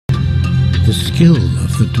The skill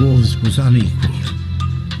of the dwarves was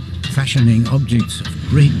unequalled, fashioning objects of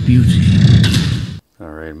great beauty.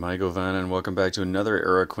 Alright, Michael Van and welcome back to another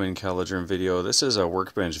Era Quinn Caligerm video. This is a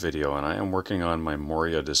Workbench video and I am working on my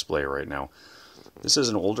Moria display right now. This is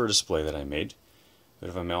an older display that I made. Bit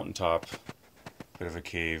of a mountaintop, bit of a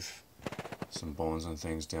cave, some bones and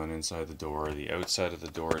things down inside the door. The outside of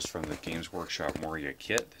the door is from the Games Workshop Moria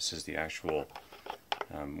kit. This is the actual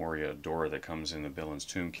Moria door that comes in the Billings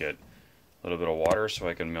Tomb kit. A little bit of water so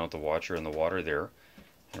I can mount the watcher in the water there.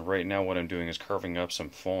 And right now what I'm doing is carving up some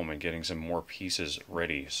foam and getting some more pieces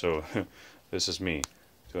ready. So this is me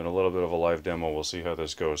doing a little bit of a live demo. We'll see how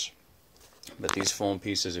this goes. But these foam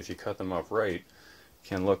pieces, if you cut them up right,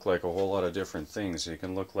 can look like a whole lot of different things. They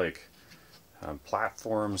can look like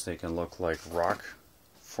platforms, they can look like rock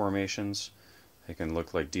formations, they can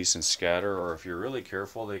look like decent scatter, or if you're really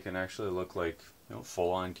careful they can actually look like, you know,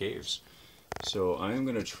 full-on caves. So I'm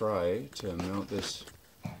going to try to mount this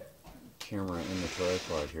camera in the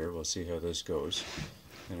tripod here. We'll see how this goes,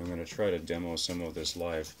 and I'm going to try to demo some of this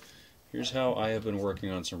live. Here's how I have been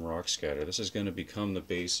working on some rock scatter. This is going to become the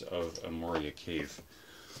base of a Moria cave.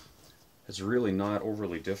 It's really not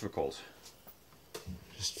overly difficult.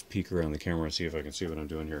 Just peek around the camera and see if I can see what I'm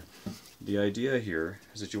doing here. The idea here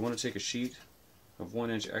is that you want to take a sheet of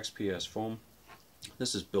 1-inch XPS foam.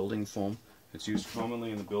 This is building foam. It's used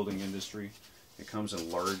commonly in the building industry. It comes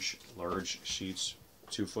in large sheets,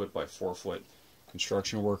 2 foot by 4 foot.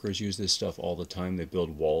 Construction workers use this stuff all the time. They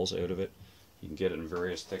build walls out of it. You can get it in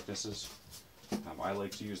various thicknesses. I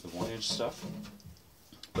like to use the 1-inch stuff,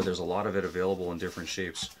 but there's a lot of it available in different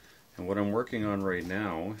shapes. And what I'm working on right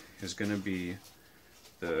now is going to be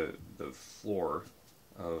the floor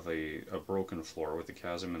of a broken floor with a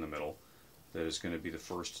chasm in the middle that is going to be the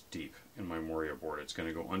first deep in my Moria board. It's going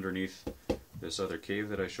to go underneath this other cave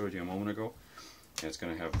that I showed you a moment ago. And it's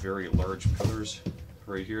going to have very large pillars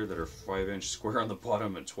right here that are 5-inch square on the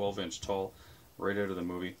bottom and 12-inch tall, right out of the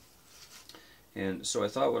movie. And so I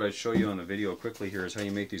thought what I'd show you on the video quickly here is how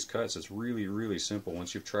you make these cuts. It's really simple.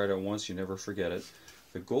 Once you've tried it once, you never forget it.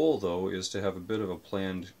 The goal, though, is to have a bit of a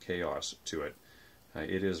planned chaos to it.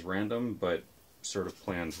 It is random, but sort of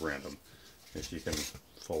planned random, if you can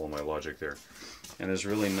follow my logic there. And there's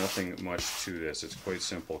really nothing much to this. It's quite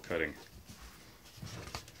simple cutting.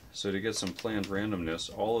 So to get some planned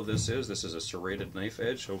randomness, all of this is a serrated knife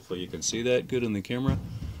edge. Hopefully you can see that good in the camera.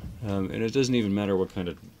 And it doesn't even matter what kind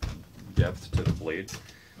of depth to the blade.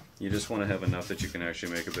 You just want to have enough that you can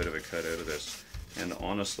actually make a bit of a cut out of this. And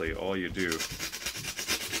honestly, all you do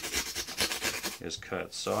is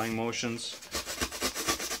cut. Sawing motions,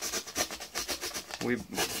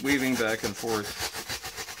 weaving back and forth,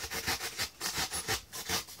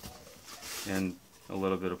 and a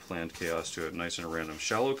little bit of planned chaos to it, nice and random.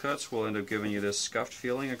 Shallow cuts will end up giving you this scuffed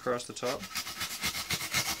feeling across the top.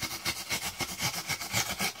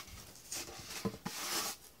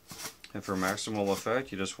 And for maximal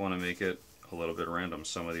effect, you just want to make it a little bit random.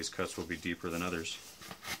 Some of these cuts will be deeper than others.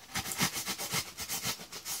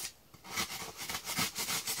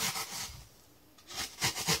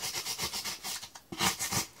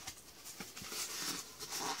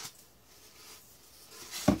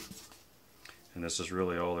 And this is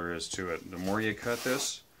really all there is to it. The more you cut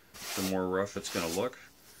this, the more rough it's going to look.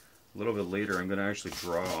 A little bit later I'm going to actually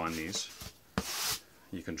draw on these.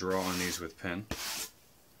 You can draw on these with pen.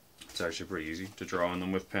 It's actually pretty easy to draw on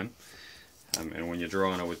them with pen. And when you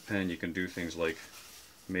draw on it with pen, you can do things like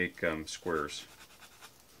make squares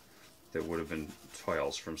that would have been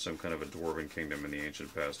tiles from some kind of a dwarven kingdom in the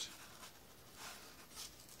ancient past.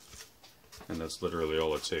 And that's literally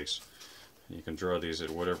all it takes. You can draw these at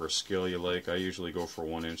whatever scale you like. I usually go for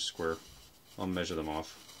 1-inch square. I'll measure them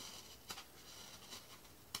off.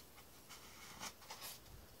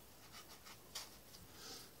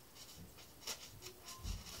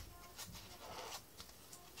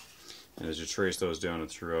 And as you trace those down and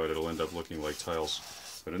throughout, it'll end up looking like tiles.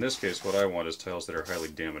 But in this case, what I want is tiles that are highly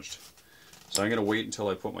damaged. So I'm going to wait until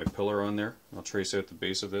I put my pillar on there. I'll trace out the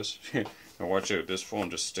base of this. Now watch out, this foam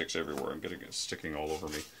just sticks everywhere. I'm getting it sticking all over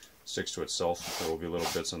me. Sticks to itself. There will be little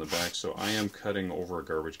bits on the back. So I am cutting over a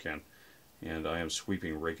garbage can, and I am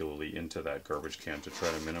sweeping regularly into that garbage can to try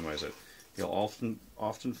to minimize it. You'll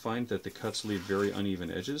often find that the cuts leave very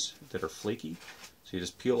uneven edges that are flaky. So you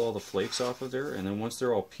just peel all the flakes off of there, and then once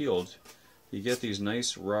they're all peeled, you get these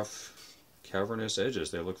nice, rough, cavernous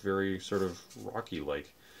edges. They look very sort of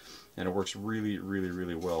rocky-like, and it works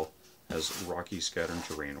really well as rocky scattering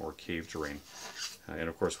terrain or cave terrain. And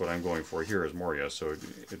of course what I'm going for here is Moria, so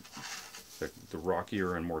the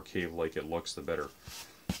rockier and more cave-like it looks, the better.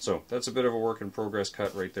 So that's a bit of a work in progress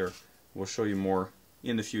cut right there. We'll show you more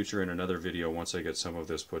in the future in another video once I get some of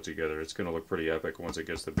this put together. It's going to look pretty epic once it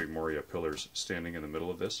gets the big Moria pillars standing in the middle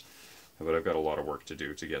of this. But I've got a lot of work to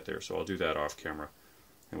do to get there, so I'll do that off camera.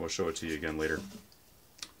 And we'll show it to you again later.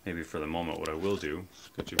 Maybe for the moment what I will do,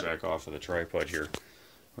 get you back off of the tripod here.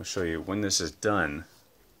 I'll show you when this is done.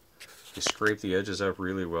 You scrape the edges up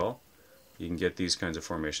really well. You can get these kinds of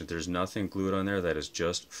formations. There's nothing glued on there, that is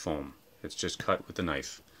just foam. It's just cut with a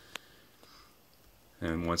knife.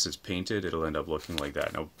 And once it's painted, it'll end up looking like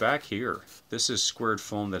that. Now back here, this is squared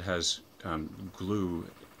foam that has glue,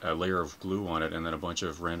 a layer of glue on it, and then a bunch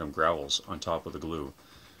of random gravels on top of the glue.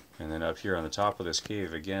 And then up here on the top of this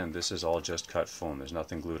cave, again, this is all just cut foam. There's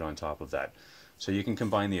nothing glued on top of that. So you can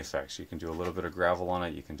combine the effects. You can do a little bit of gravel on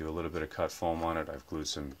it, you can do a little bit of cut foam on it. I've glued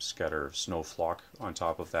some scatter snow flock on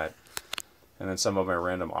top of that. And then some of my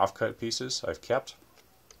random offcut pieces I've kept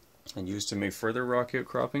and used to make further rock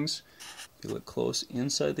outcroppings. If you look close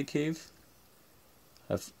inside the cave,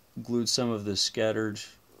 I've glued some of the scattered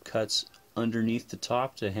cuts underneath the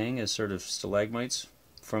top to hang as sort of stalagmites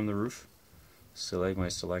from the roof.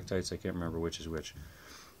 Stalagmites, stalactites, I can't remember which is which.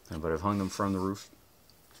 But I've hung them from the roof.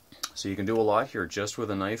 So you can do a lot here just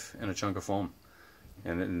with a knife and a chunk of foam.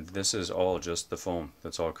 And then this is all just the foam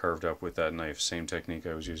that's all carved up with that knife. Same technique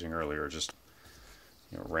I was using earlier, just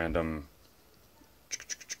random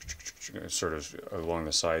sort of along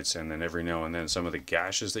the sides, and then every now and then some of the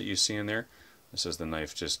gashes that you see in there, this is the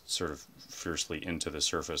knife just sort of fiercely into the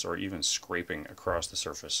surface, or even scraping across the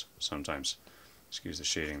surface sometimes. Excuse the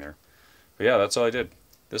shading there. But yeah, that's all I did.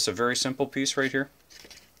 This is a very simple piece right here.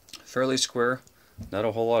 Fairly square, not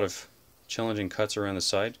a whole lot of challenging cuts around the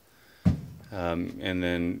side. And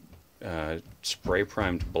then spray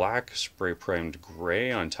primed black, spray primed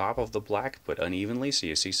gray on top of the black, but unevenly, so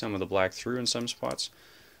you see some of the black through in some spots.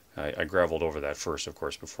 I graveled over that first, of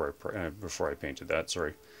course, before I painted that.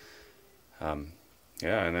 Sorry.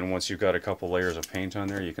 Yeah, and then once you've got a couple layers of paint on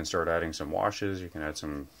there, you can start adding some washes. You can add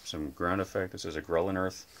some ground effect. This is a Grelin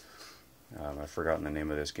Earth. I've forgotten the name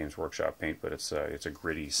of this Games Workshop paint, but it's a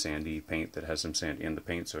gritty, sandy paint that has some sand in the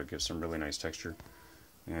paint, so it gives some really nice texture.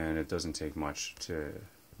 And it doesn't take much to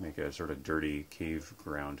make a sort of dirty cave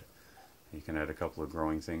ground. You can add a couple of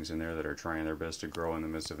growing things in there that are trying their best to grow in the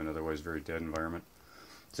midst of an otherwise very dead environment.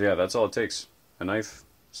 So yeah, that's all it takes. A knife,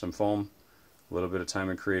 some foam, a little bit of time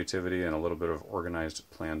and creativity, and a little bit of organized,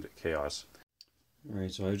 planned chaos.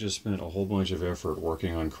 Alright, so I've just spent a whole bunch of effort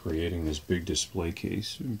working on creating this big display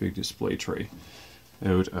case, big display tray,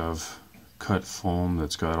 out of cut foam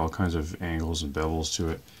that's got all kinds of angles and bevels to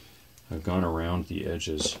it. I've gone around the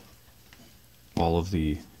edges, all of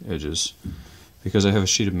the edges, because I have a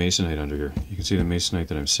sheet of masonite under here. You can see the masonite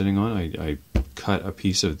that I'm sitting on. I cut a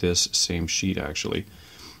piece of this same sheet actually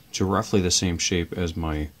to roughly the same shape as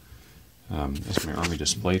my army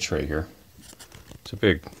display tray here. It's a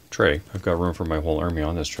big tray. I've got room for my whole army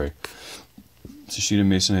on this tray. It's a sheet of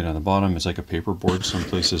masonite on the bottom. It's like a paperboard. Some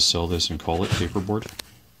places sell this and call it paperboard.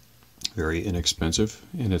 Very inexpensive,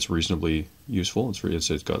 and it's reasonably useful.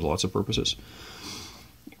 It's got lots of purposes.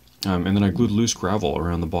 And then I glued loose gravel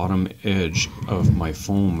around the bottom edge of my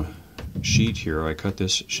foam sheet here. I cut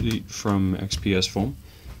this sheet from XPS foam.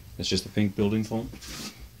 It's just the pink building foam.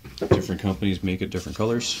 Different companies make it different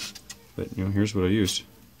colors, but here's what I used.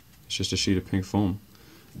 It's just a sheet of pink foam.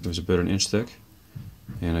 It was about an inch thick,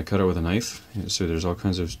 and I cut it with a knife. So there's all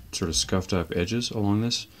kinds of sort of scuffed up edges along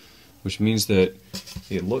this, which means that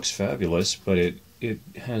it looks fabulous, but it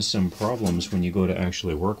has some problems when you go to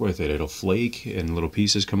actually work with it. It'll flake and little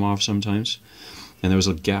pieces come off sometimes. And there was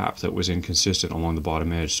a gap that was inconsistent along the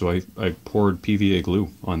bottom edge, so I poured PVA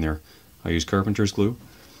glue on there. I used carpenter's glue,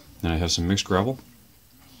 and I have some mixed gravel.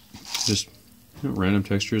 Just random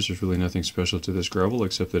textures. There's really nothing special to this gravel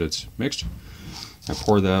except that it's mixed. I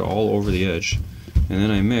poured that all over the edge, and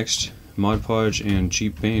then I mixed Mod Podge and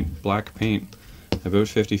cheap paint, black paint, about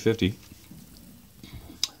 50-50. There's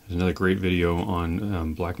another great video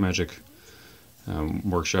on Black Magic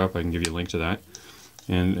Workshop. I can give you a link to that.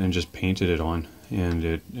 And just painted it on.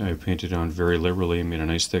 And I painted it on very liberally and made a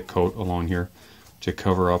nice thick coat along here to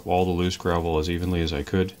cover up all the loose gravel as evenly as I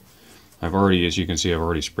could. I've already, as you can see, I've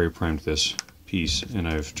already spray primed this piece, and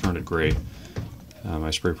I've turned it gray.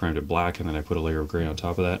 I spray primed it black, and then I put a layer of gray on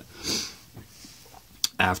top of that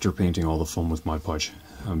after painting all the foam with Mod Podge,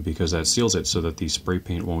 because that seals it so that the spray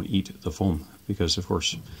paint won't eat the foam, because of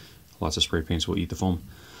course lots of spray paints will eat the foam.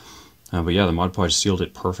 But yeah, the Mod Podge sealed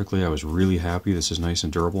it perfectly. I was really happy. This is nice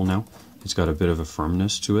and durable now. It's got a bit of a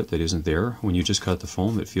firmness to it that isn't there. When you just cut the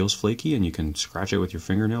foam, it feels flaky, and you can scratch it with your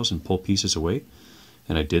fingernails and pull pieces away.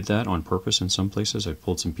 And I did that on purpose in some places. I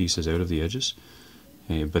pulled some pieces out of the edges.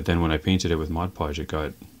 But then when I painted it with Mod Podge, it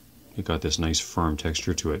got it got this nice firm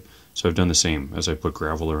texture to it. So I've done the same. As I put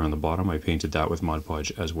gravel around the bottom, I painted that with Mod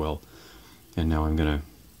Podge as well. And now I'm going to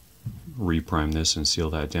reprime this and seal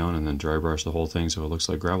that down and then dry brush the whole thing so it looks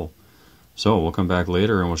like gravel. So we'll come back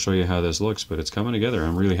later and we'll show you how this looks, but it's coming together.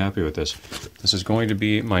 I'm really happy with this. This is going to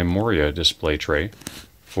be my Moria display tray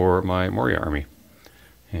for my Moria army.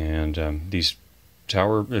 And these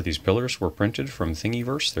pillars were printed from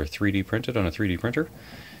Thingiverse. They're 3D printed on a 3D printer.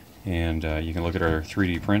 And you can look at our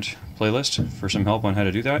 3D print playlist for some help on how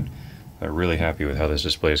to do that. But really happy with how this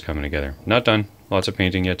display is coming together. Not done. Lots of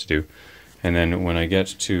painting yet to do. And then when I get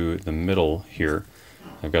to the middle here,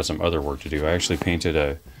 I've got some other work to do. I actually painted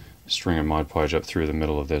a string of Mod Podge up through the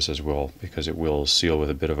middle of this as well because it will seal with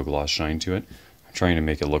a bit of a gloss shine to it. I'm trying to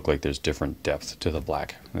make it look like there's different depth to the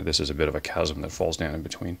black. This is a bit of a chasm that falls down in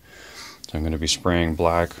between. So I'm going to be spraying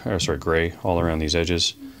gray all around these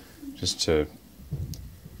edges just to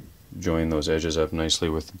join those edges up nicely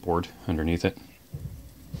with the board underneath it.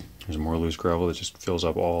 There's more loose gravel that just fills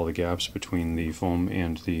up all the gaps between the foam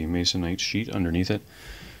and the masonite sheet underneath it.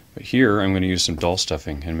 But here I'm going to use some dull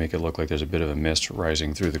stuffing and make it look like there's a bit of a mist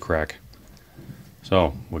rising through the crack.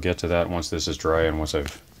 So we'll get to that once this is dry and once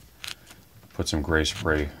I've put some gray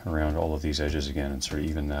spray around all of these edges again and sort of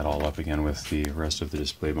even that all up again with the rest of the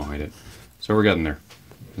display behind it. So we're getting there.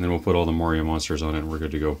 And then we'll put all the Moria monsters on it and we're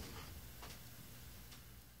good to go.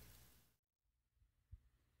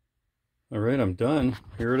 Alright, I'm done.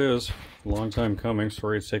 Here it is. A long time coming.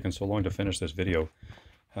 Sorry it's taken so long to finish this video.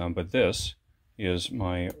 But this is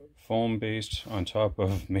my foam based on top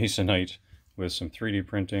of masonite with some 3D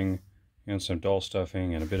printing and some dull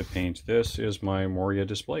stuffing and a bit of paint. This is my Moria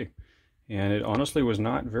display. And it honestly was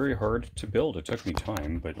not very hard to build. It took me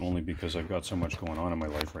time, but only because I've got so much going on in my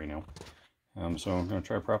life right now. So I'm going to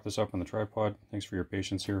try to prop this up on the tripod. Thanks for your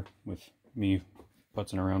patience here with me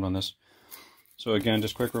putzing around on this. So again,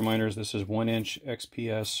 just quick reminders, this is 1-inch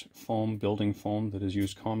XPS foam, building foam that is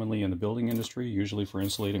used commonly in the building industry, usually for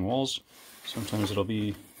insulating walls. Sometimes it'll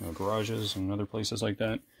be garages and other places like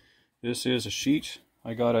that. This is a sheet.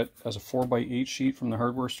 I got it as a 4x8 sheet from the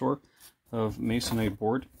hardware store of masonite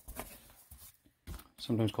board.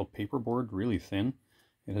 Sometimes called paper board, really thin.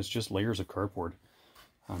 It has just layers of cardboard.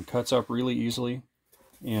 Cuts up really easily,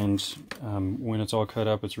 and when it's all cut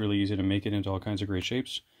up, it's really easy to make it into all kinds of great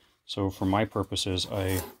shapes. So for my purposes,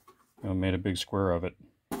 I made a big square of it.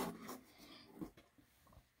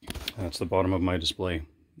 That's the bottom of my display,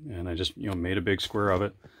 and I just made a big square of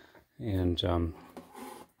it, and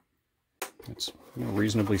it's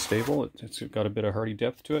reasonably stable. It's got a bit of hardy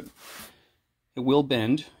depth to it. It will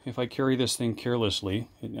bend if I carry this thing carelessly.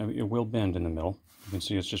 It will bend in the middle. You can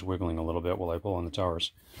see it's just wiggling a little bit while I pull on the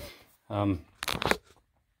towers. So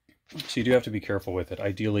you do have to be careful with it.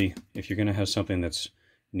 Ideally, if you're going to have something that's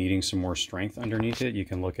needing some more strength underneath it, you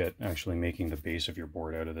can look at actually making the base of your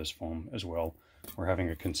board out of this foam as well, or having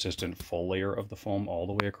a consistent full layer of the foam all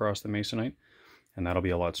the way across the masonite, and that'll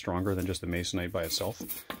be a lot stronger than just the masonite by itself.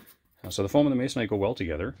 So the foam and the masonite go well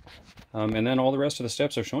together, and then all the rest of the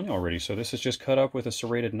steps I've shown you already. So this is just cut up with a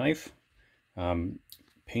serrated knife,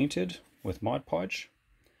 painted with Mod Podge.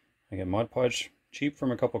 I get Mod Podge cheap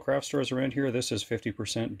from a couple craft stores around here. This is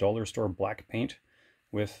 50% dollar store black paint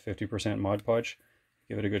with 50% Mod Podge.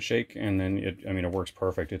 Give it a good shake, and then it works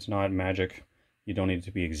perfect. It's not magic. You don't need it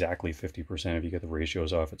to be exactly 50%. If you get the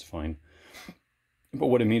ratios off, it's fine. But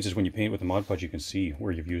what it means is when you paint with the Mod Podge, you can see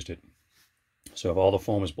where you've used it. So if all the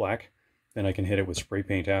foam is black, then I can hit it with spray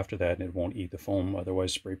paint after that, and it won't eat the foam.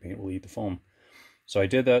 Otherwise, spray paint will eat the foam. So I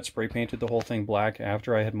did that, spray painted the whole thing black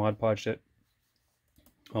after I had Mod Podged it.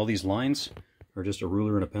 All these lines are just a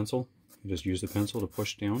ruler and a pencil. You just use the pencil to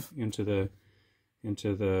push down into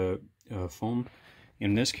the foam.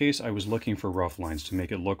 In this case, I was looking for rough lines to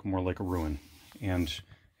make it look more like a ruin. And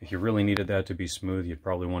if you really needed that to be smooth, you'd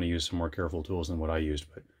probably want to use some more careful tools than what I used.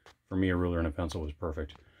 But for me, a ruler and a pencil was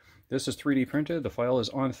perfect. This is 3D printed. The file is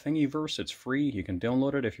on Thingiverse. It's free. You can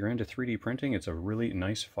download it if you're into 3D printing. It's a really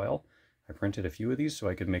nice file. I printed a few of these so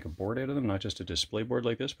I could make a board out of them, not just a display board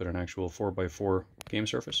like this, but an actual 4x4 game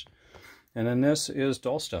surface. And then this is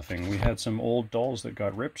doll stuffing. We had some old dolls that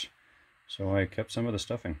got ripped, so I kept some of the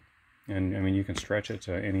stuffing. And I mean, you can stretch it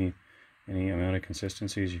to any amount of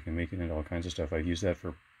consistencies. You can make it into all kinds of stuff. I've used that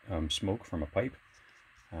for smoke from a pipe.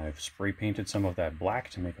 I've spray painted some of that black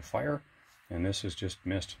to make a fire, and this is just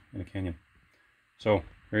mist in a canyon. So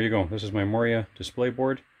there you go. This is my Moria display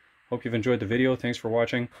board. Hope you've enjoyed the video. Thanks for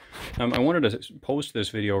watching. I wanted to post this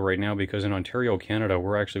video right now because in Ontario, Canada,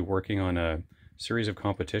 we're actually working on a series of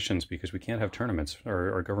competitions because we can't have tournaments.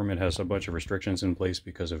 Our government has a bunch of restrictions in place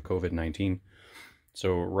because of COVID-19.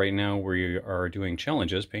 So right now we are doing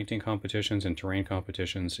challenges, painting competitions and terrain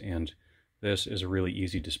competitions, and this is a really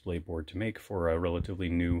easy display board to make for a relatively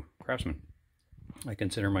new craftsman. I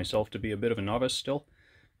consider myself to be a bit of a novice still,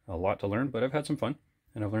 a lot to learn, but I've had some fun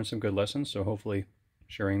and I've learned some good lessons, so hopefully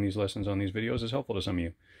sharing these lessons on these videos is helpful to some of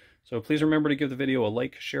you. So please remember to give the video a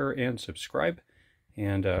like, share, and subscribe.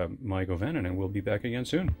 And Michael Van, and I will be back again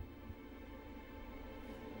soon.